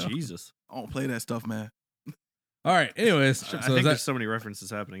 Oh, Jesus. I don't play that stuff, man. All right. Anyways, I so think is there's so many references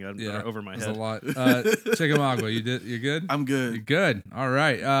happening. I'm yeah, over my there's head. a lot. Chickamauga, you're good? I'm You're good. good. All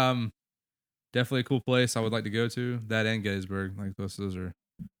right. Definitely a cool place I would like to go to. That and Gettysburg. Like those are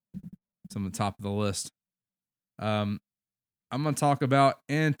some of the top of the list. I'm gonna talk about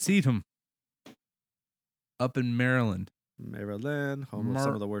Antietam up in Maryland. Maryland, home of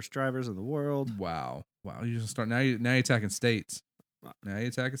some of the worst drivers in the world. Wow. You just start now. You're attacking states. Now you're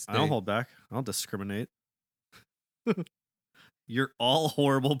attacking states. I don't hold back. I don't discriminate. You're all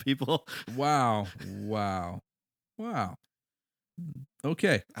horrible people. Wow.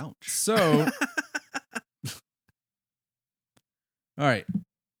 Okay. Ouch. So, all right.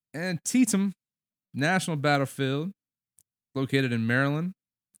 Antietam National Battlefield, located in Maryland.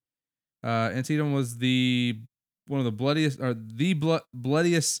 Antietam was one of the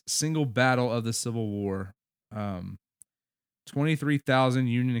bloodiest single battle of the Civil War. 23,000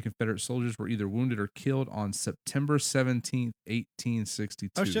 Union and Confederate soldiers were either wounded or killed on September 17th, 1862.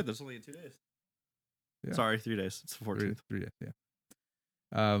 Oh shit! There's only 2 days. Yeah. Sorry, 3 days. It's the 14th. 3 days, yeah.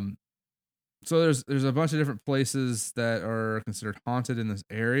 So there's a bunch of different places that are considered haunted in this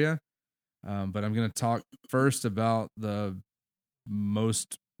area, but I'm going to talk first about the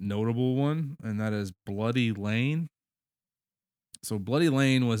most notable one, and that is Bloody Lane. So Bloody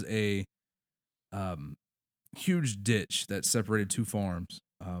Lane was a huge ditch that separated 2 farms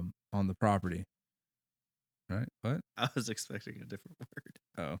on the property. Right? What? I was expecting a different word.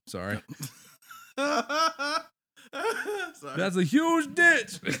 Oh, sorry. Sorry. That's a huge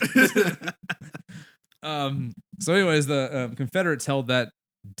ditch. So anyways, the Confederates held that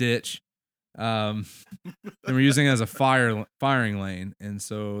ditch. They were using it as a firing lane, and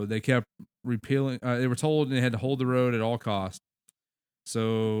so they kept repealing. They were told they had to hold the road at all costs.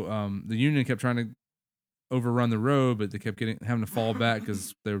 So the Union kept trying to overrun the road, but they kept having to fall back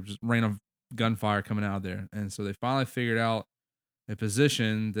because there was just rain of gunfire coming out of there. And so they finally figured out a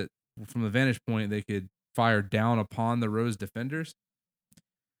position that, from the vantage point, they could fire down upon the road's defenders.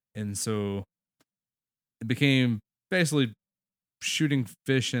 And so it became basically shooting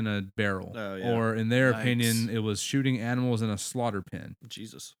fish in a barrel. Oh, yeah. Or in their Yikes. opinion, it was shooting animals in a slaughter pen.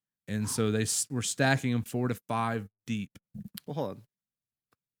 Jesus. And so they were stacking them 4 to 5 deep. Well, hold on.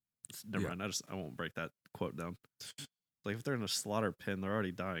 Never Yeah. mind. I won't break that quote down. Like, if they're in a slaughter pen, they're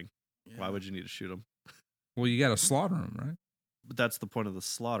already dying. Yeah. Why would you need to shoot them? Well, you got to slaughter them, right? But that's the point of the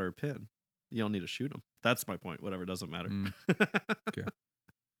slaughter pin. You don't need to shoot them. That's my point. Whatever, doesn't matter. Mm.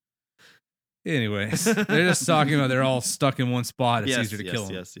 Anyways, they're just talking about they're all stuck in one spot. It's Yes, easier to yes, kill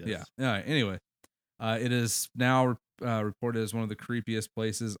them. yes, yes. Yeah. All right. Anyway, it is now reported as one of the creepiest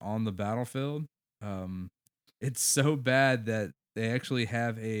places on the battlefield. It's so bad that they actually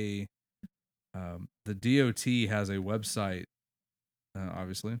have the DOT has a website,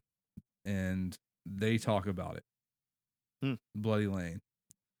 obviously, and they talk about it. Bloody Lane.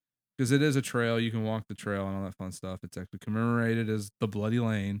 Because it is a trail. You can walk the trail and all that fun stuff. It's actually commemorated as the Bloody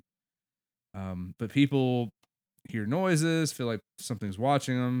Lane. But people hear noises, feel like something's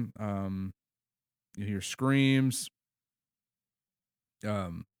watching them. You hear screams.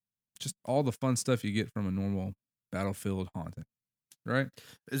 Just all the fun stuff you get from a normal battlefield haunting, right?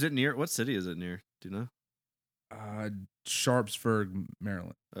 Is it near? What city is it near? Do you know? Sharpsburg,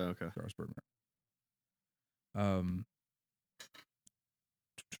 Maryland. Oh, okay. Sharpsburg, Maryland.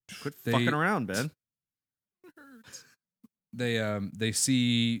 Quit fucking around, Ben. They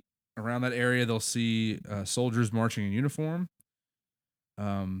see around that area. They'll see soldiers marching in uniform.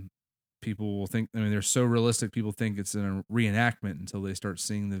 People will think. I mean, they're so realistic. People think it's a reenactment until they start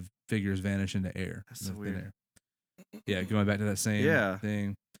seeing the figures vanish into air. That's so weird. Air. Yeah, going back to that same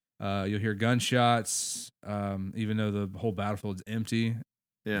thing. You'll hear gunshots, even though the whole battlefield's empty.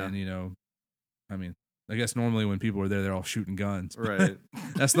 Yeah. And I mean, I guess normally when people are there, they're all shooting guns. Right.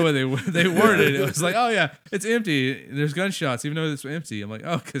 That's the way they worded it. It was like, oh yeah, it's empty. There's gunshots, even though it's empty. I'm like,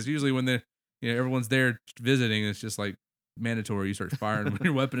 oh, because usually when they're, everyone's there visiting, it's just like mandatory. You start firing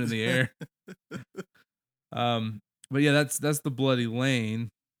your weapon in the air. But yeah, that's the Bloody Lane.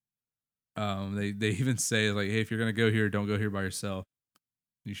 They even say like, hey, if you're gonna go here, don't go here by yourself.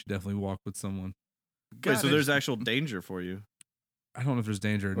 You should definitely walk with someone. Wait, so there's actual danger for you, I don't know if there's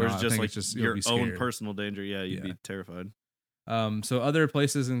danger or or not. it's I just think like it's just your you'll be own scared. personal danger? Yeah, you'd Yeah. be terrified. So other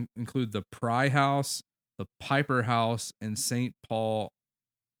places include the Pry House, the Piper House, and St. Paul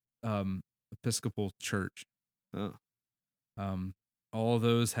Episcopal Church. Oh. All of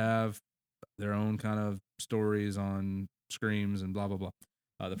those have their own kind of stories on screams and blah blah blah.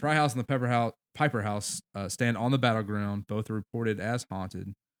 The Pry House and the Piper House stand on the battleground. Both are reported as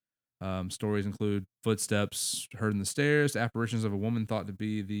haunted. Stories include footsteps heard in the stairs, apparitions of a woman thought to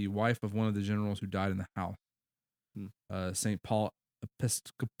be the wife of one of the generals who died in the house. St. Paul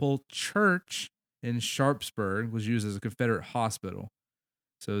Episcopal Church in Sharpsburg was used as a Confederate hospital.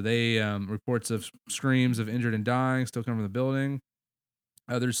 So they reports of screams of injured and dying still come from the building.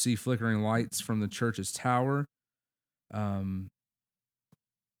 Others see flickering lights from the church's tower.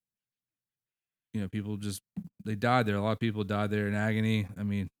 People they died there. A lot of people died there in agony. I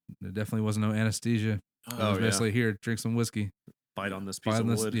mean, there definitely wasn't no anesthesia. It was basically here, drink some whiskey. Bite on this piece of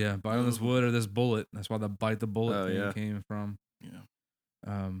wood. Yeah, bite on this wood or this bullet. That's why the bite the bullet thing yeah. came from.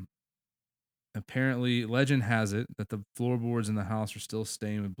 Yeah. Apparently, legend has it that the floorboards in the house are still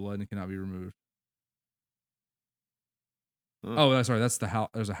stained with blood and cannot be removed. Oh, that's sorry. That's the house.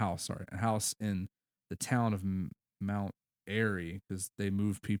 There's a house. Sorry, a house in the town of Mount Airy because they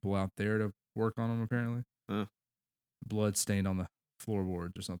moved people out there to work on them. Apparently, Huh. blood stained on the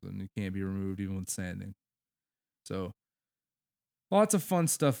floorboards or something. It can't be removed even with sanding. So, lots of fun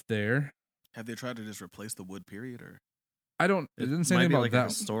stuff there. Have they tried to just replace the wood period or? I don't. It didn't say might anything be about like a that.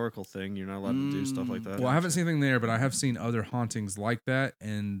 historical thing. You're not allowed to do stuff like that. Well, I haven't Gotcha. seen anything there, but I have seen other hauntings like that,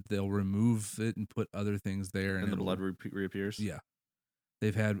 and they'll remove it and put other things there, and the it'll- blood reappears. Yeah,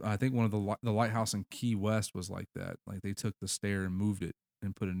 they've had. I think one of the lighthouse in Key West was like that. Like they took the stair and moved it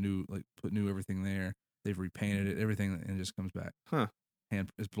and put new everything there. They've repainted it, everything, and it just comes back. Huh.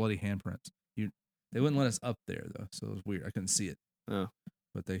 It's bloody handprints. They wouldn't let us up there though, so it was weird. I couldn't see it. Oh.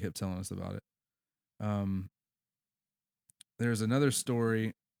 But they kept telling us about it. There's another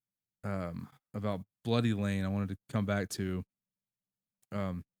story about Bloody Lane I wanted to come back to.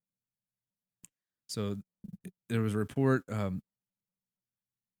 So there was a report.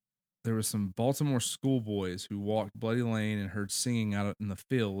 There was some Baltimore schoolboys who walked Bloody Lane and heard singing out in the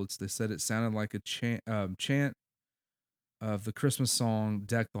fields. They said it sounded like a chant of the Christmas song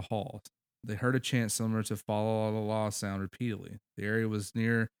 "Deck the Halls." They heard a chant similar to "Follow the Law" sound repeatedly. The area was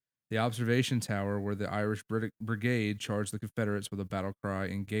near the observation tower where the Irish Brigade charged the Confederates with a battle cry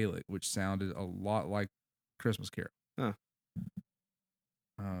in Gaelic, which sounded a lot like Christmas Carol. Huh.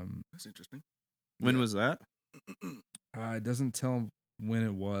 That's interesting. When was that? It doesn't tell when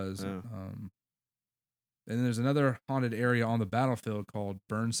it was. Oh. And then there's another haunted area on the battlefield called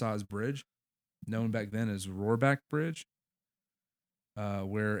Burnside's Bridge, known back then as Roarback Bridge,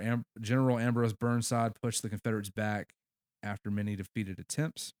 where General Ambrose Burnside pushed the Confederates back after many defeated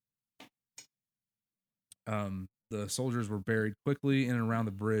attempts. The soldiers were buried quickly in and around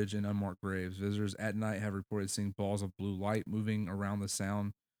the bridge in unmarked graves. Visitors at night have reported seeing balls of blue light moving around, and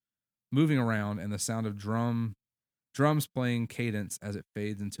the sound of drums playing cadence as it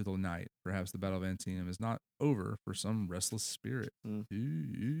fades into the night. Perhaps the Battle of Antietam is not over for some restless spirit.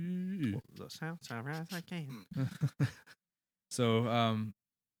 So,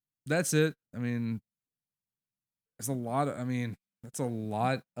 that's it. I mean, it's a lot of. I mean, that's a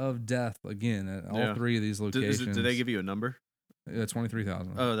lot of death again at all three of these locations. Did they give you a number?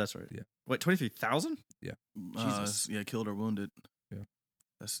 23,000. Oh, that's right. Yeah. Wait, 23,000? Jesus. Yeah, killed or wounded. Yeah.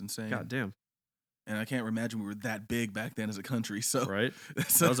 That's insane. God damn. And I can't imagine we were that big back then as a country. So Right?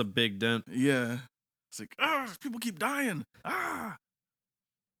 so, That was a big dent. yeah. It's like, people keep dying.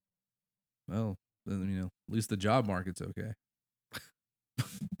 Well, then, at least the job market's okay.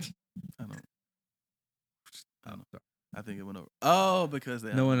 I don't know. I think it went over. Oh, because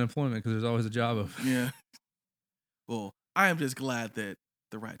they No unemployment because there's always a job open. Yeah. Well, I am just glad that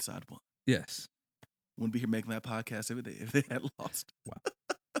the right side won. Yes. Wouldn't be here making that podcast if they had lost. Wow.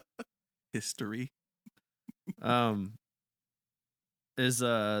 History. Is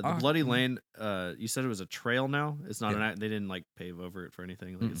the Bloody Lane? You said it was a trail now. It's not Yeah. they didn't like pave over it for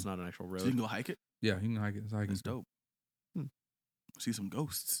anything. Like it's not an actual road. So you can go hike it. Yeah, you can hike it. It's hiking. That's dope. See some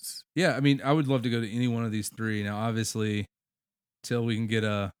ghosts. Yeah, I mean, I would love to go to any one of these three. Now, obviously, till we can get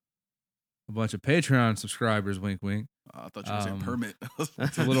a bunch of Patreon subscribers, wink, wink. I thought you were saying permit.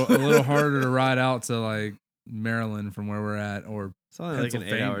 It's a little harder to ride out to like Maryland from where we're at, or It's only like an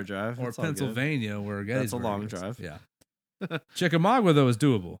 8-hour drive. or It's all good. Pennsylvania, where Gettysburg That's a long is. drive. Yeah. Chickamauga though is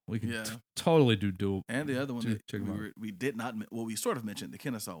doable. We can totally do doable. And the other one that Chickamauga. we did not. Well, we sort of mentioned the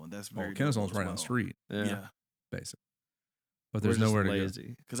Kennesaw one. That's very. Kennesaw's doable right as on the well. street, Yeah. basically. But We're there's just nowhere to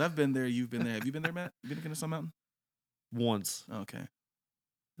lazy. Because I've been there. You've been there. Have you been there, Matt? You been to Kennesaw Mountain? Once. Okay.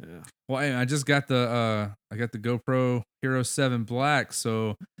 Yeah. go. Well, hey, I just got the GoPro Hero 7 Black,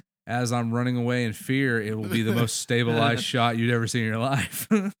 so as I'm running away in fear, it will be the most stabilized shot you'd ever seen in your life.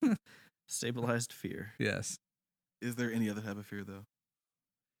 Stabilized fear. Yes. Is there any other type of fear though?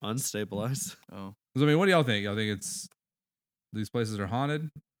 Unstabilized. Oh, 'Cause, I mean, what do y'all think? Y'all think these places are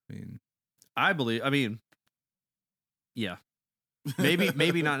haunted? I mean, Yeah.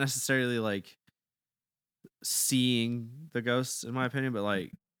 Maybe not necessarily like seeing the ghosts, in my opinion, but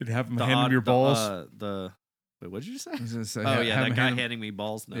like you'd have them the hand them your balls. Wait, what did you say? I was gonna say, Oh yeah, have that them guy hand them- handing me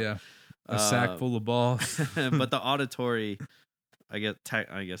balls now. Yeah, a sack full of balls. But the auditory, I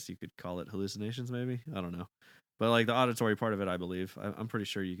guess you could call it hallucinations, maybe. I don't know. But like the auditory part of it, I believe. I'm pretty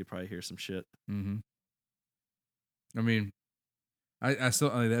sure you could probably hear some shit. Mm-hmm. I mean, I still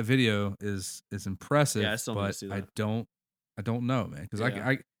that video is impressive. Yeah, I still need to but see that. I don't know, man, because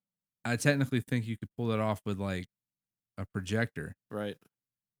Yeah. I technically think you could pull that off with like a projector, Right.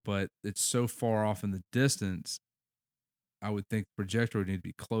 but it's so far off in the distance. I would think the projector would need to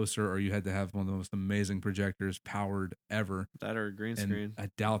be closer, or you had to have one of the most amazing projectors powered ever. That or a green And screen. I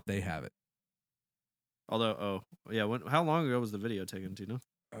doubt they have it. Although, yeah, how long ago was the video taken? Do you know?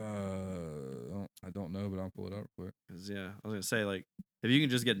 I don't know, but I'll pull it up real quick. 'Cause, yeah, I was gonna say, like, if you can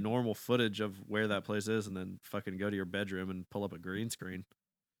just get normal footage of where that place is, and then fucking go to your bedroom and pull up a green screen.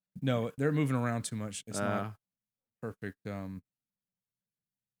 No, they're moving around too much. It's not perfect.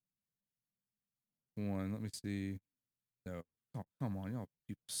 One. Let me see. No. Oh, come on, y'all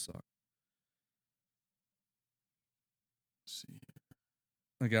people suck. Let's see.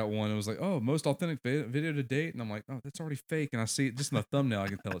 I got one. It was like, oh, most authentic video to date, and I'm like, oh, that's already fake. And I see it just in the thumbnail. I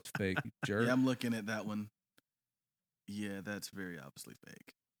can tell it's fake. You jerk. Yeah, I'm looking at that one. Yeah, that's very obviously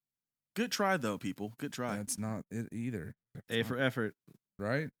fake. Good try though, people. Good try. That's not it either. A for effort.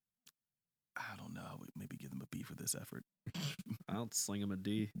 Right? I don't know. I would maybe give them a B for this effort. I'll sling him a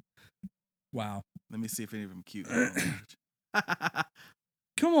D. Wow. Let me see if any of them cute.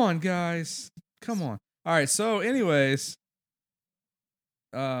 Come on, guys. Come on. All right. So, anyways,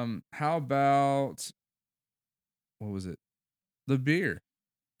 how about what was it? The beer.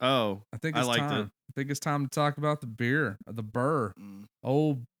 Oh, I think I it's liked time. it. I think it's time to talk about the beer, the burr, Mm.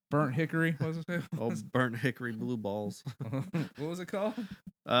 old burnt hickory. What was it? old burnt hickory blue balls. What was it called?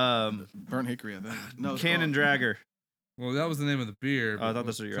 Burnt hickory, I think. No, it's Cannon called Dragger. Well, that was the name of the beer. Oh, I but thought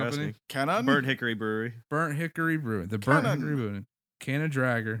that's what you were company? asking. Cannon. Burnt Hickory Brewery. Burnt Hickory Brewing. The Burnt Cannon. Hickory Brewing. Cannon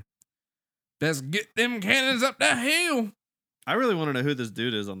Dragger. Let's get them cannons up the hill. I really want to know who this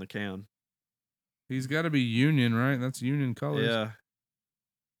dude is on the can. He's got to be Union, right? That's Union colors. Yeah.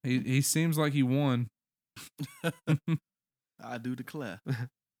 He seems like he won. I do declare. All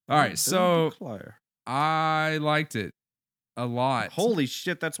right, so Declare. I liked it a lot. Holy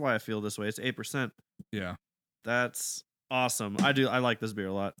shit, that's why I feel this way. It's 8%. Yeah, That's awesome. I like this beer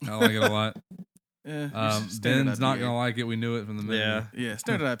a lot. I like it a lot. Standard Ben's not IPA. gonna like it. We knew it from the menu. Yeah. Yeah,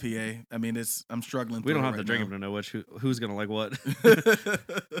 standard IPA. I mean, I'm struggling. We don't through have it to right drink now. them to know who's gonna like what.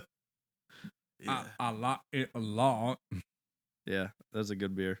 Yeah. I like it a lot. Yeah, that's a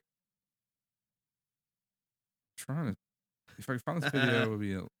good beer. Trying to, if I could find this video, it would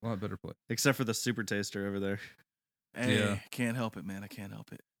be a lot better place. Except for the super taster over there. Hey, Yeah. can't help it, man. I can't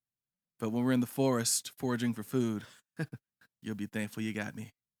help it. But when we're in the forest foraging for food, you'll be thankful you got me.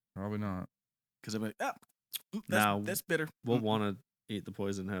 Probably not. Because I'm like, Now- that's bitter. We'll want to eat the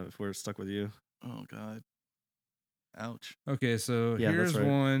poison if we're stuck with you. Oh God. Ouch. Okay, so Yeah, that's here's right.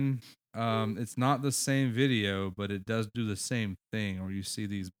 one. It's not the same video, but it does do the same thing where you see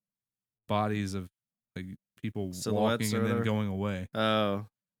these bodies of like people Silhouettes walking or and then whatever? going away. Oh,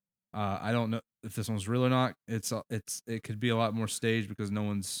 I don't know if this one's real or not. It could be a lot more staged because no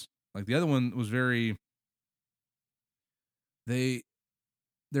one's like the other one was very.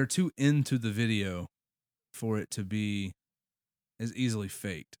 They're too into the video for it to be as easily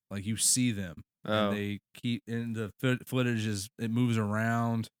faked. Like you see them. oh. And they keep in the footage it moves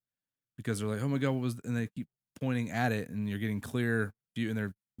around because they're like, oh my God, what was, and they keep pointing at it and you're getting clear view and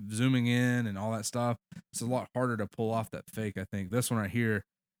they're zooming in and all that stuff. It's a lot harder to pull off that fake. I think this one right here,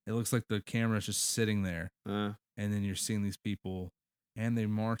 it looks like the camera's just sitting there and then you're seeing these people and they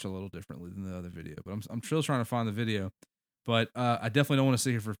march a little differently than the other video, but I'm still trying to find the video, but I definitely don't want to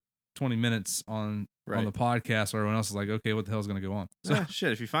sit here for 20 minutes on the podcast where everyone else is like, okay, what the hell's going to go on? So,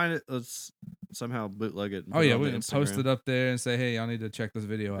 Shit, if you find it, let's somehow bootleg it. And oh put it yeah, on we the can post Instagram. it up there and say, hey, y'all need to check this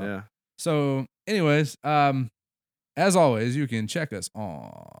video out. Yeah. So, anyways, as always, you can check us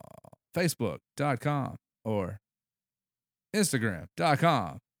on Facebook.com or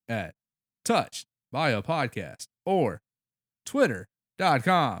Instagram.com at Touched by a Podcast or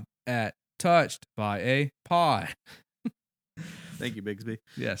Twitter.com at Touched by a Pod. Thank you, Bigsby.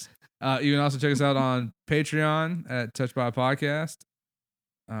 Yes. You can also check us out on Patreon at Touched by a Podcast.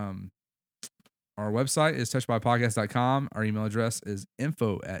 Our website is touchedbypodcast.com. Our email address is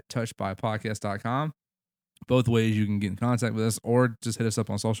info@touchedbypodcast.com. Both ways you can get in contact with us or just hit us up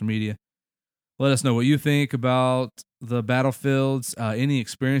on social media. Let us know what you think about the battlefields, any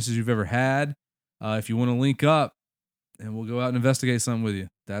experiences you've ever had. If you want to link up and we'll go out and investigate something with you.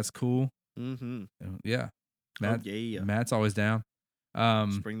 That's cool. Mm-hmm. Yeah. Matt, Oh, yeah. Matt's always down.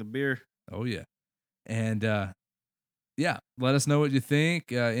 Just bring the beer. Oh yeah. And yeah, let us know what you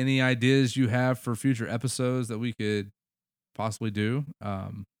think. Any ideas you have for future episodes that we could possibly do.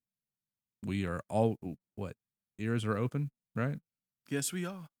 We are all ears are open, right? Yes, we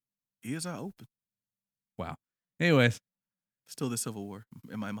are. Ears are open. Wow. Anyways. Still the Civil War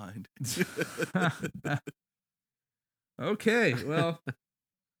in my mind. Okay, well,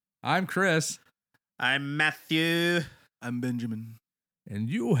 I'm Chris. I'm Matthew. I'm Benjamin. And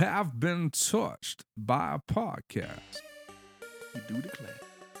you have been touched by a podcast. We do declare.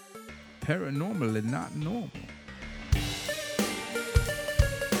 Paranormally not normal.